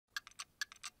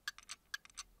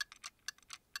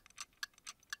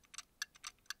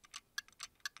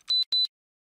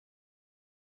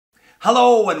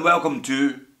Hello and welcome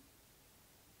to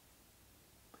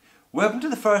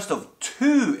the first of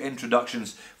two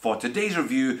introductions for today's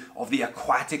review of the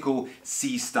Aquatico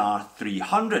C-Star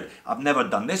 300. I've never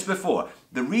done this before.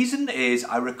 The reason is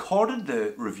I recorded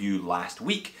the review last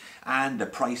week and the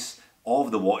price of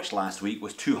the watch last week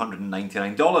was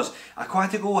 $299.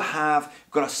 Aquatico have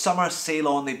got a summer sale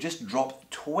on. They've just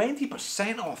dropped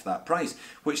 20% off that price,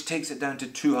 which takes it down to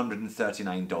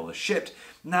 $239 shipped.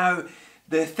 Now,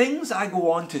 the things I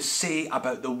go on to say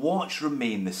about the watch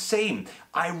remain the same.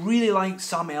 I really like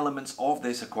some elements of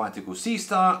this Aquatico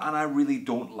C-Star and I really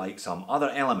don't like some other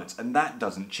elements, and that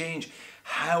doesn't change.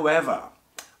 However,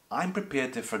 I'm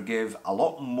prepared to forgive a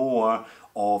lot more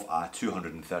of a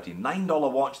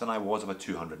 $239 watch than I was of a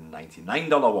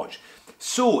 $299 watch.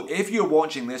 So if you're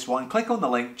watching this one, click on the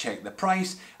link, check the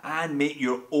price and make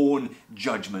your own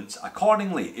judgments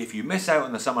accordingly. If you miss out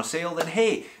on the summer sale, then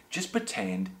hey, just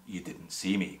pretend you didn't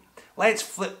see me.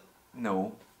 Let's do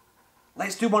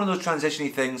one of those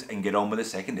transition-y things and get on with the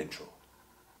second intro.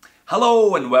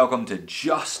 Hello and welcome to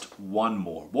Just One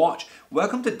More Watch.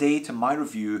 Welcome today to my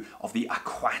review of the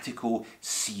Aquatico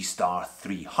C-Star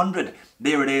 300.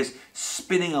 There it is,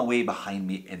 spinning away behind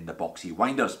me in the boxy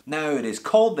winders. Now it is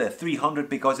called the 300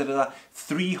 because it is a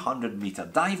 300 meter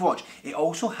dive watch. It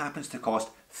also happens to cost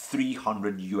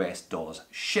 $300 US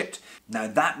shipped. Now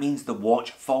that means the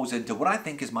watch falls into what I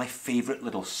think is my favourite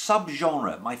little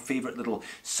sub-genre, my favourite little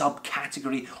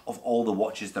subcategory of all the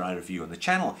watches that I review on the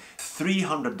channel.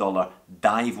 $300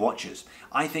 dive watches.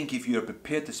 I think if you're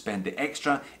prepared to spend the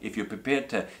extra, if you're prepared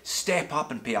to step up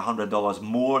and pay $100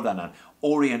 more than an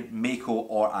Orient Mako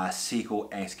or a Seiko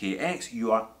SKX,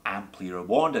 you are amply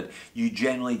rewarded. You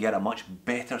generally get a much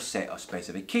better set of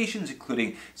specifications,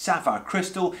 including sapphire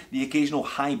crystal, the occasional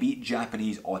high beat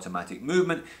Japanese automatic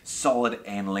movement, solid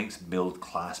end links, build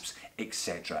clasps,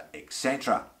 etc,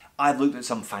 etc. I've looked at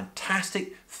some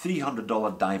fantastic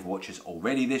 $300 dive watches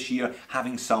already this year,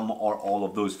 having some or all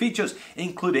of those features,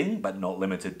 including, but not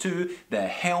limited to, the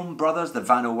Helm brothers, the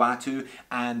Vanuatu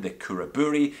and the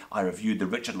Kuraburi. I reviewed the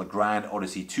Richard Legrand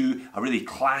Odyssey 2, a really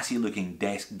classy looking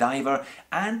desk diver,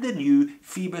 and the new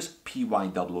Phoebus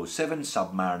PY007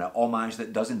 Submariner homage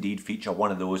that does indeed feature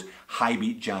one of those high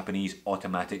beat Japanese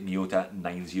automatic Nyota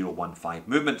 9015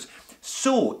 movements.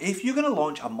 So if you're going to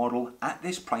launch a model at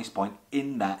this price point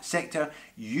in that sector,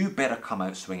 you better come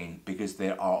out swinging because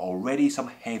there are already some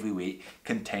heavyweight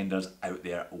contenders out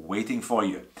there waiting for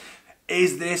you.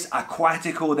 Is this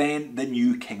Aquatico then the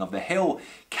new king of the hill?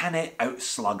 Can it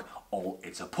outslug all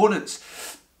its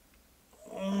opponents?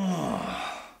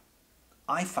 I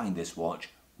find this watch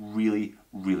really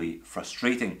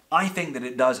frustrating. I think that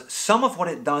it does some of what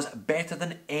it does better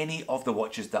than any of the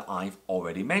watches that I've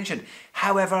already mentioned.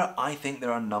 However, I think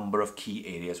there are a number of key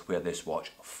areas where this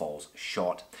watch falls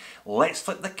short. Let's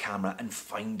flip the camera and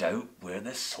find out where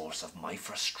the source of my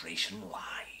frustration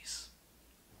lies.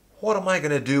 What am I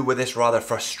going to do with this rather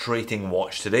frustrating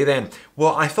watch today then?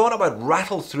 Well, I thought I would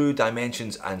rattle through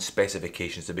dimensions and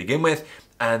specifications to begin with,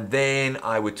 and then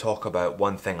I would talk about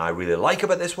one thing I really like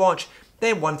about this watch,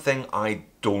 then one thing I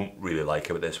don't really like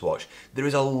about this watch. There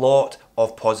is a lot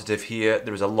of positive here,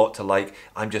 there is a lot to like.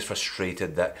 I'm just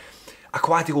frustrated that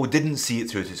Aquatico didn't see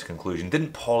it through to its conclusion,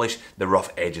 didn't polish the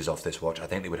rough edges off this watch. I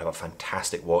think they would have a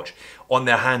fantastic watch on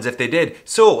their hands if they did.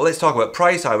 So let's talk about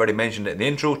price. I already mentioned it in the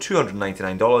intro,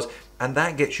 $299, and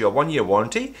that gets you a 1-year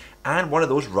warranty and one of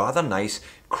those rather nice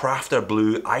crafter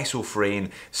blue isofrane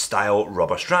style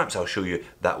rubber straps. I'll show you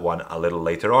that one a little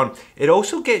later on. It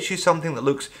also gets you something that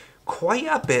looks quite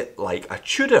a bit like a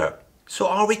Tudor. So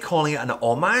are we calling it an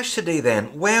homage today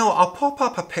then? Well, I'll pop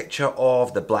up a picture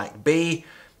of the Black Bay.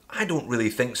 I don't really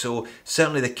think so.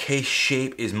 Certainly the case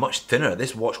shape is much thinner.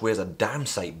 This watch wears a damn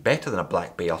sight better than a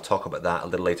Black Bay. I'll talk about that a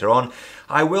little later on.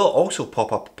 I will also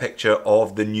pop up a picture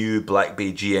of the new Black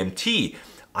Bay GMT.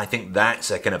 I think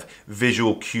that's a kind of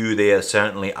visual cue there,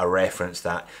 certainly a reference,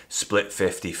 that split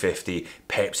 50-50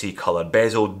 Pepsi coloured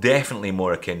bezel, definitely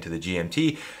more akin to the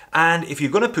GMT. And if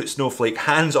you're going to put snowflake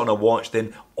hands on a watch,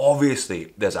 then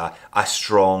obviously there's a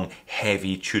strong,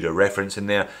 heavy Tudor reference in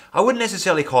there. I wouldn't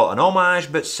necessarily call it an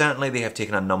homage, but certainly they have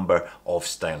taken a number of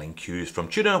styling cues from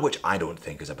Tudor, which I don't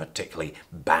think is a particularly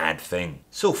bad thing.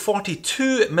 So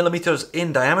 42mm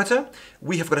in diameter,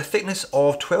 we have got a thickness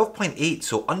of 12.8,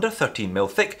 so under 13mm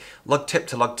thick, lug tip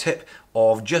to lug tip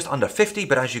of just under 50,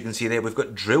 but as you can see there, we've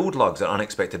got drilled lugs, an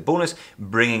unexpected bonus,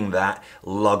 bringing that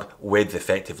lug width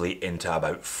effectively into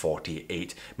about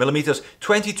 48mm.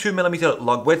 22mm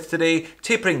lug width today,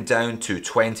 tapering down to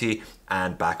 20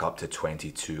 and back up to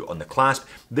 22 on the clasp.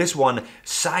 This one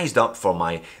sized up for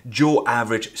my Joe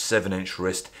average 7-inch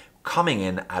wrist coming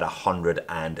in at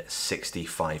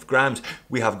 165 grams.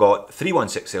 We have got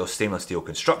 316L stainless steel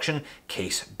construction,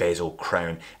 case, bezel,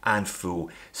 crown, and full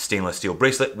stainless steel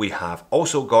bracelet. We have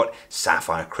also got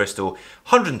sapphire crystal,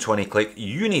 120 click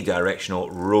unidirectional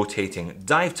rotating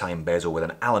dive time bezel with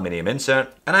an aluminium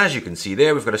insert. And as you can see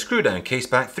there, we've got a screw down case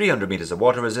back, 300 meters of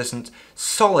water resistance,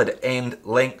 solid end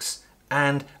links,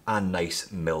 and a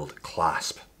nice milled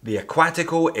clasp. The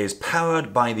Aquatico is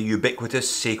powered by the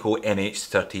ubiquitous Seiko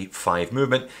NH35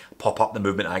 movement. Pop up the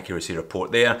movement accuracy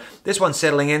report there. This one's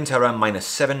settling into around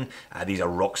 -7. These are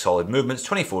rock solid movements,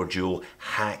 24 joule,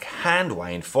 hack, hand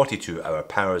wind, 42-hour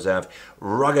power reserve,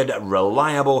 rugged,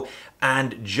 reliable,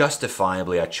 and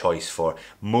justifiably a choice for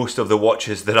most of the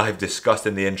watches that I've discussed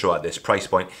in the intro at this price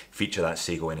point feature that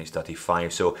Seiko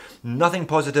NH35. So nothing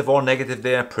positive or negative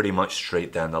there, pretty much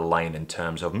straight down the line in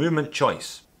terms of movement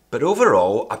choice. But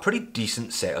overall, a pretty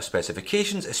decent set of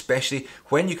specifications, especially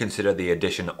when you consider the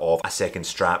addition of a second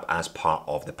strap as part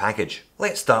of the package.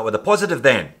 Let's start with the positive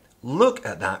then. Look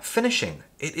at that finishing.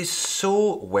 It is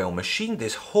so well machined.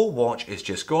 This whole watch is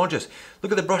just gorgeous.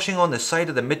 Look at the brushing on the side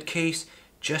of the mid case.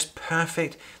 Just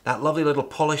perfect. That lovely little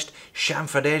polished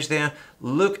chamfered edge there.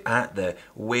 Look at the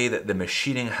way that the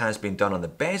machining has been done on the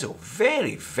bezel.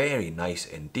 Very, very nice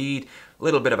indeed. A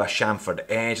little bit of a chamfered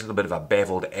edge, a little bit of a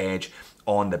beveled edge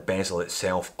on the bezel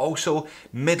itself. Also,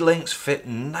 mid-links fit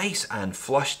nice and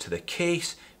flush to the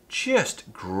case.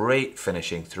 Just great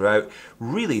finishing throughout.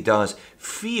 Really does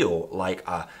feel like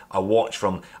a watch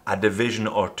from a division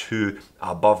or two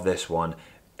above this one.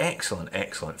 Excellent,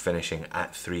 excellent finishing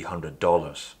at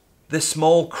 $300. The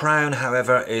small crown,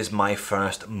 however, is my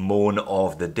first moan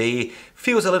of the day.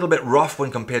 Feels a little bit rough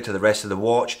when compared to the rest of the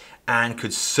watch and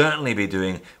could certainly be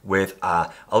doing with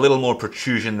a little more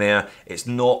protrusion there. It's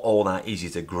not all that easy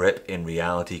to grip in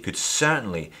reality. Could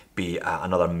certainly be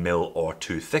another mil or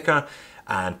two thicker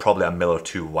and probably a mil or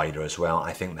two wider as well.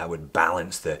 I think that would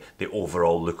balance the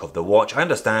overall look of the watch. I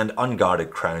understand unguarded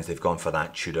crowns, they've gone for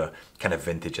that Tudor kind of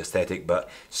vintage aesthetic, but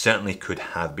certainly could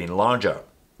have been larger.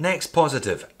 Next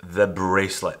positive, the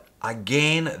bracelet.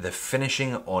 Again, the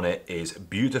finishing on it is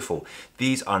beautiful.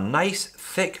 These are nice,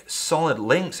 thick, solid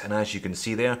links, and as you can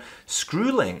see there,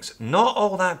 screw links, not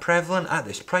all that prevalent at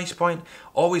this price point.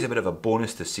 Always a bit of a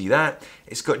bonus to see that.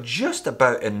 It's got just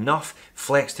about enough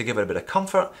flex to give it a bit of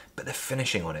comfort, but the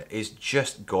finishing on it is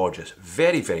just gorgeous.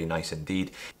 Very, very nice indeed.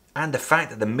 And the fact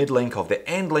that the mid-link of the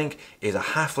end link is a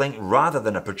half link rather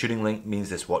than a protruding link means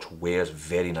this watch wears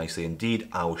very nicely indeed.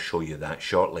 I will show you that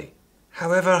shortly.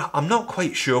 However, I'm not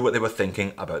quite sure what they were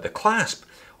thinking about the clasp.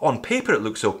 On paper it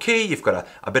looks okay, you've got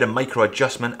a bit of micro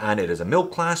adjustment and it is a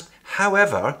milk clasp.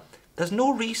 However, there's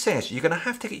no recess. You're going to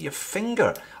have to get your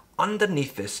finger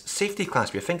underneath this safety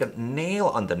clasp, your fingernail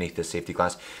underneath this safety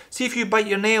clasp. See, if you bite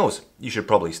your nails, you should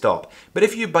probably stop. But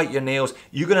if you bite your nails,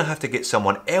 you're going to have to get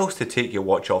someone else to take your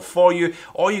watch off for you,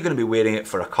 or you're going to be wearing it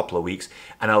for a couple of weeks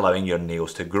and allowing your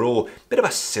nails to grow. Bit of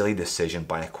a silly decision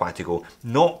by Aquatico,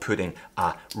 not putting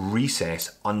a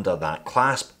recess under that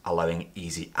clasp, allowing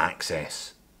easy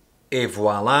access. Et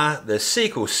voila, the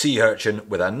Seiko Sea Urchin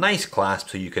with a nice clasp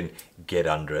so you can get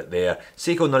under it there.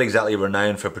 Seiko not exactly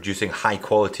renowned for producing high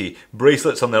quality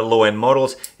bracelets on their low end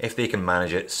models. If they can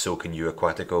manage it, so can you,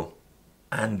 Aquatico.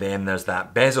 And then there's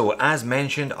that bezel, as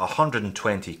mentioned,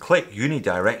 120 click,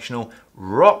 unidirectional,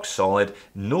 rock solid,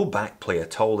 no back play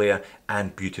at all there,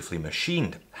 and beautifully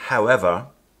machined. However,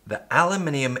 the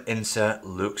aluminium insert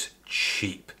looks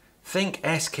cheap. Think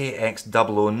SKX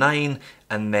 009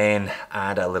 and then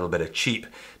add a little bit of cheap.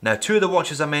 Now, two of the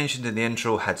watches I mentioned in the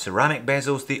intro had ceramic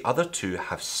bezels, the other two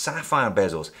have sapphire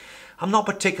bezels. I'm not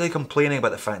particularly complaining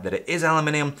about the fact that it is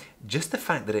aluminium, just the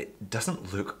fact that it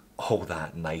doesn't look all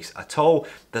that nice at all.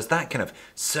 There's that kind of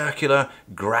circular,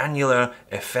 granular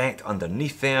effect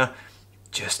underneath there,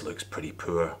 just looks pretty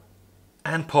poor.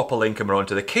 And pop a link and we're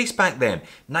onto the case back then.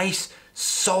 Nice,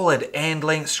 solid end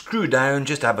length, screw down,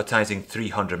 just advertising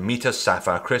 300 meters,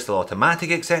 sapphire crystal, automatic,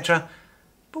 etc.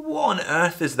 But what on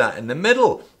earth is that in the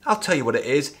middle? I'll tell you what it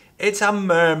is. It's a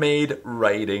mermaid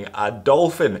riding a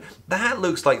dolphin. That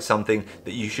looks like something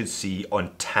that you should see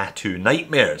on Tattoo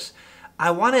Nightmares. I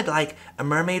wanted like a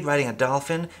mermaid riding a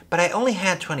dolphin, but I only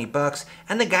had 20 bucks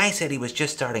and the guy said he was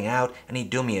just starting out and he'd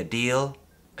do me a deal.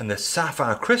 And the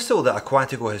sapphire crystal that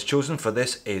Aquatico has chosen for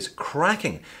this is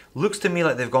cracking. Looks to me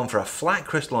like they've gone for a flat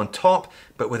crystal on top,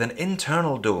 but with an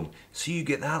internal dome. So you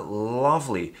get that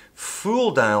lovely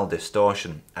full dial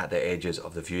distortion at the edges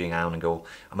of the viewing angle.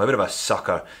 I'm a bit of a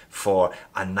sucker for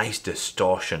a nice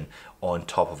distortion on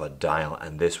top of a dial,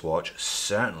 and this watch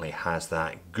certainly has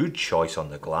that. Good choice on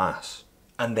the glass.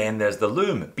 And then there's the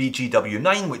lume,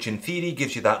 BGW9, which in theory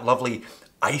gives you that lovely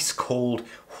ice cold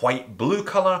white blue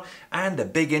colour, and the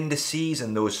big indices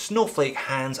and those snowflake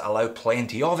hands allow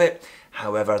plenty of it.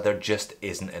 However, there just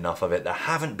isn't enough of it. There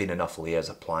haven't been enough layers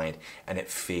applied and it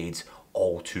fades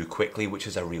all too quickly, which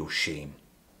is a real shame.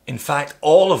 In fact,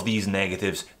 all of these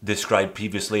negatives described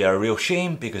previously are a real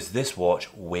shame because this watch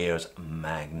wears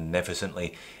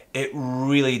magnificently. It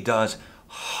really does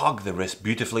hug the wrist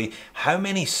beautifully. How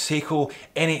many Seiko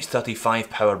NH35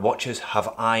 powered watches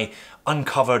have I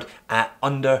uncovered at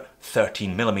under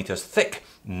 13mm thick?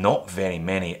 Not very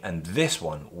many, and this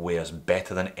one wears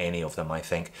better than any of them, I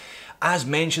think. As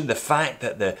mentioned, the fact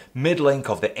that the mid link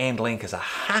of the end link is a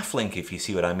half link, if you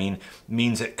see what I mean,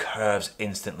 means it curves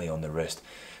instantly on the wrist.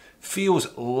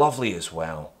 Feels lovely as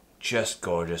well, just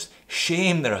gorgeous.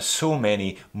 Shame there are so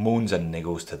many moans and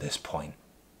niggles to this point.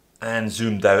 And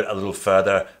zoomed out a little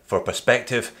further for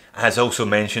perspective, as also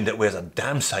mentioned, it wears a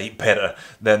damn sight better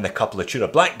than the couple of Tura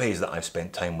Black Bays that I've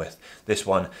spent time with. This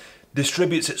one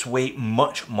distributes its weight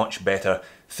much better,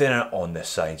 thinner on the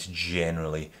sides,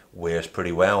 generally wears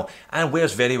pretty well, and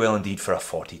wears very well indeed for a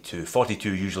 42.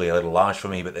 42 usually a little large for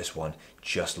me, but this one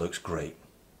just looks great.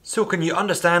 So can you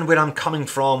understand where I'm coming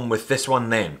from with this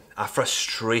one then? A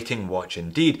frustrating watch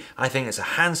indeed. I think it's a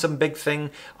handsome big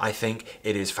thing. I think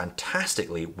it is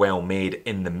fantastically well made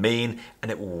in the main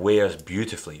and it wears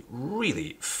beautifully.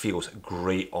 Really feels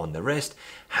great on the wrist.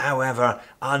 However,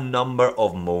 a number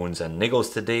of moans and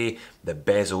niggles today. The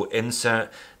bezel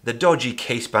insert, the dodgy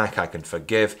case back I can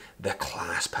forgive. The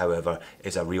clasp, however,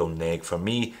 is a real neg for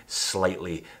me.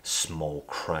 Slightly small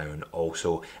crown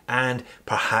also. And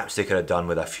perhaps they could have done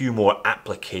with a few more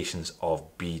applications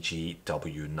of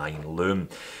BGW9 loom.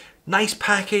 Nice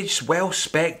package, well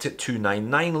spec'd at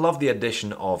 $299. Love the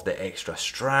addition of the extra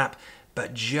strap,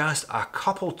 but just a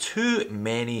couple too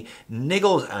many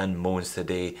niggles and moans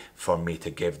today for me to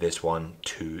give this one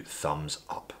 2 thumbs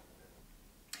up.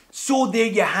 So there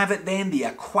you have it then, the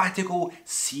Aquatico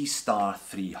C-Star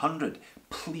 300.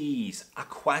 Please,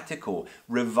 Aquatico,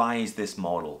 revise this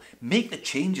model. Make the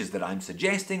changes that I'm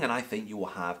suggesting and I think you will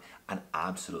have an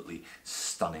absolutely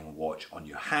stunning watch on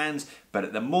your hands. But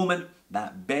at the moment,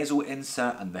 that bezel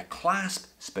insert and the clasp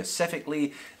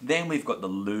specifically, then we've got the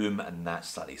loom and that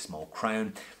slightly small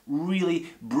crown, really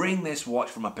bring this watch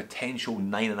from a potential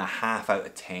 9.5 out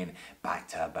of 10 back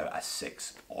to about a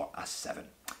 6 or a 7.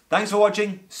 Thanks for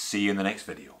watching, see you in the next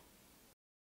video.